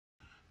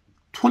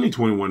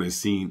2021 has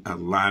seen a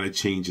lot of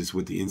changes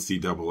with the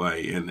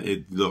NCAA, and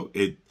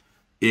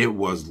it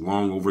was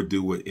long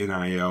overdue with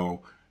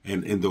NIL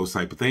and those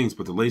type of things.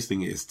 But the latest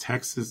thing is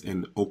Texas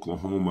and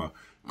Oklahoma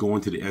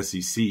going to the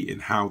SEC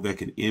and how that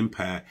can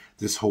impact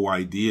this whole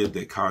idea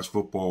that college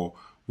football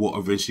will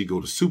eventually go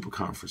to super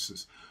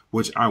conferences,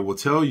 which I will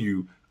tell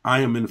you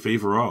I am in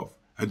favor of.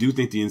 I do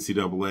think the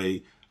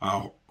NCAA,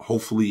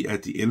 hopefully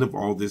at the end of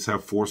all this,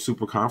 have 4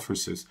 super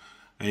conferences.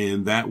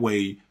 And that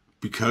way,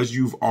 because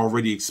you've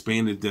already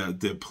expanded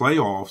the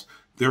playoffs,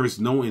 there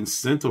is no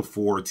incentive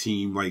for a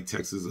team like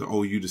Texas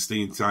or OU to stay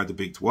inside the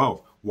Big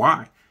 12.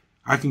 Why?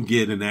 I can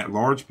get an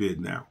at-large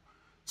bid now.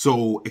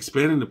 So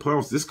expanding the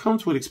playoffs, this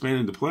comes with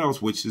expanding the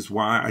playoffs, which is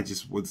why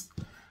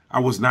I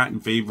was not in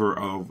favor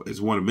of, is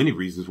one of many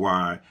reasons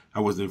why I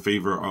wasn't in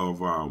favor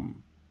of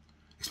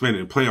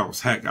expanding the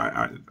playoffs. Heck,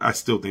 I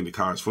still think the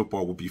college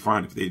football would be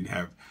fine if they didn't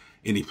have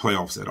any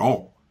playoffs at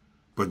all.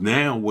 But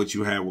now what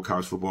you have with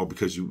college football,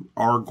 because you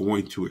are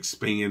going to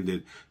expand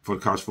it for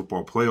the college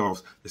football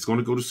playoffs, it's going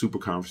to go to super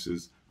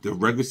conferences. The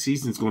regular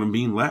season is going to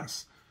mean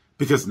less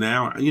because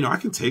now, I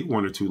can take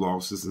 1 or 2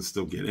 losses and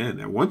still get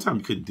in. At one time,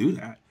 you couldn't do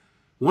that.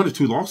 1 or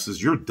 2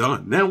 losses, you're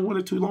done. Now 1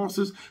 or 2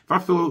 losses, if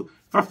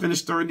I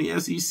finish third in the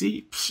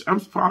SEC, I'm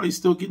probably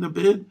still getting a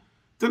bid.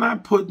 They're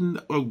not putting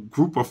a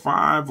group of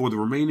 5 or the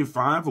remaining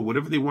 5 or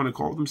whatever they want to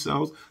call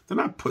themselves. They're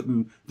not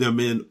putting them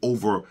in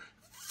over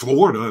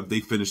Florida if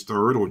they finish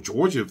third, or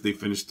Georgia if they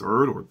finish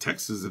third, or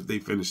Texas if they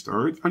finish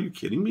third. Are you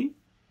kidding me?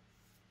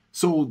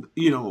 So,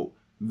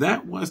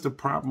 that was the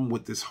problem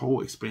with this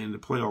whole expanding the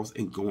playoffs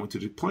and going to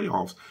the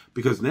playoffs,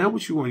 because now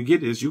what you're going to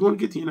get is you're going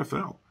to get the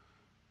NFL.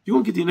 You're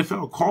going to get the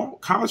NFL.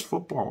 College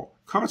football,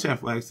 college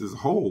athletics as a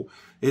whole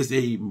is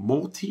a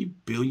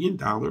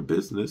multi-billion-dollar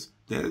business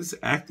that is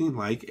acting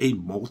like a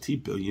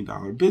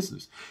multi-billion-dollar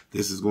business.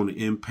 This is going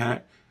to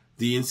impact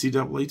the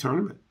NCAA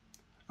tournament.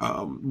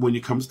 When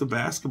it comes to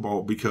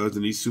basketball, because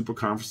in these super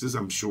conferences,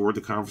 I'm sure the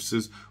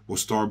conferences will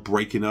start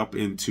breaking up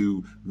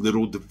into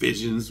little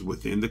divisions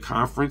within the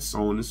conference,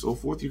 so on and so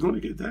forth. You're going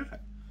to get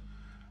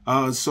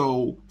that.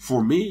 So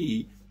for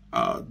me,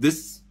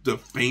 the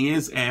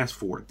fans asked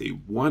for it. They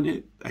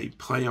wanted a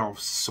playoff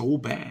so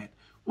bad.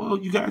 Well,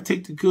 you got to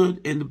take the good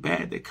and the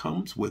bad that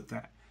comes with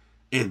that.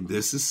 And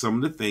this is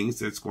some of the things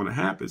that's going to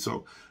happen.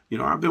 So,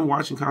 I've been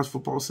watching college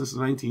football since the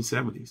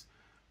 1970s.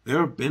 There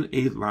have been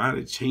a lot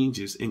of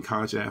changes in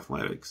college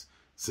athletics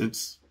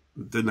since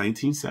the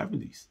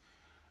 1970s.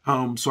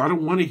 So I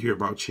don't want to hear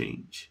about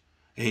change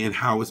and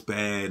how it's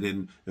bad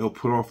and it'll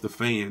put off the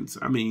fans.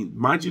 I mean,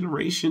 my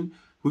generation,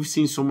 we've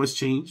seen so much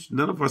change.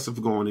 None of us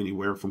have gone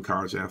anywhere from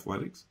college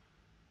athletics.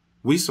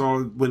 We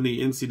saw when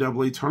the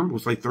NCAA tournament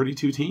was like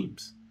 32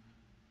 teams.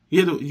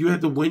 You had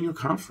to win your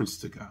conference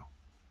to go.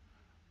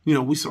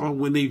 We saw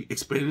when they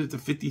expanded it to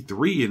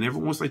 53 and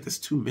everyone's like, that's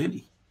too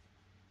many.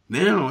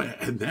 Now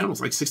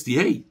it's like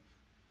 68,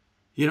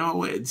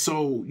 and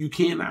so you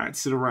cannot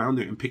sit around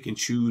there and pick and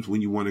choose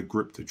when you want to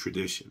grip the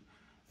tradition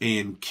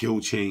and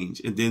kill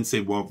change and then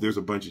say, well, if there's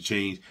a bunch of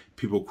change,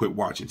 people quit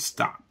watching.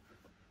 Stop.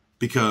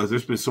 Because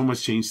there's been so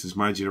much change since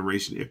my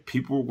generation. If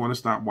people were going to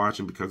stop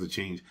watching because of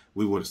change,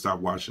 we would have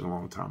stopped watching a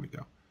long time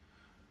ago.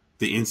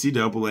 The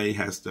NCAA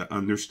has to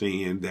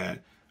understand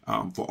that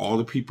for all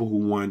the people who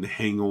wanted to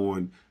hang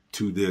on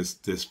to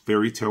this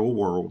fairy tale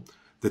world,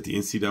 that the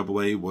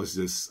NCAA was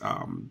this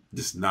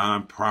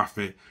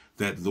nonprofit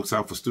that looks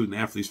out for student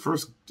athletes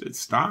first.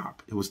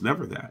 Stop. It was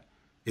never that.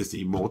 It's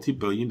a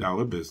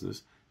multi-billion-dollar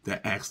business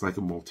that acts like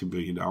a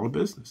multi-billion-dollar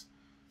business.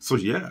 So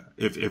yeah,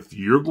 if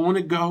you're going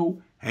to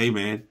go, hey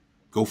man,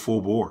 go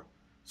full bore.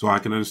 So I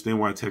can understand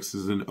why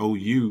Texas and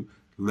OU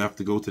left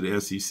to go to the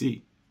SEC.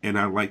 And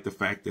I like the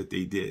fact that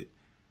they did.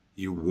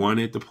 You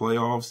wanted the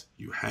playoffs.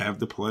 You have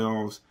the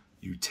playoffs.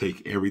 You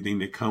take everything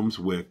that comes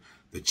with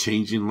the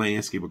changing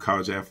landscape of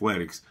college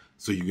athletics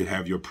so you can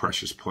have your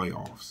precious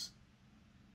playoffs.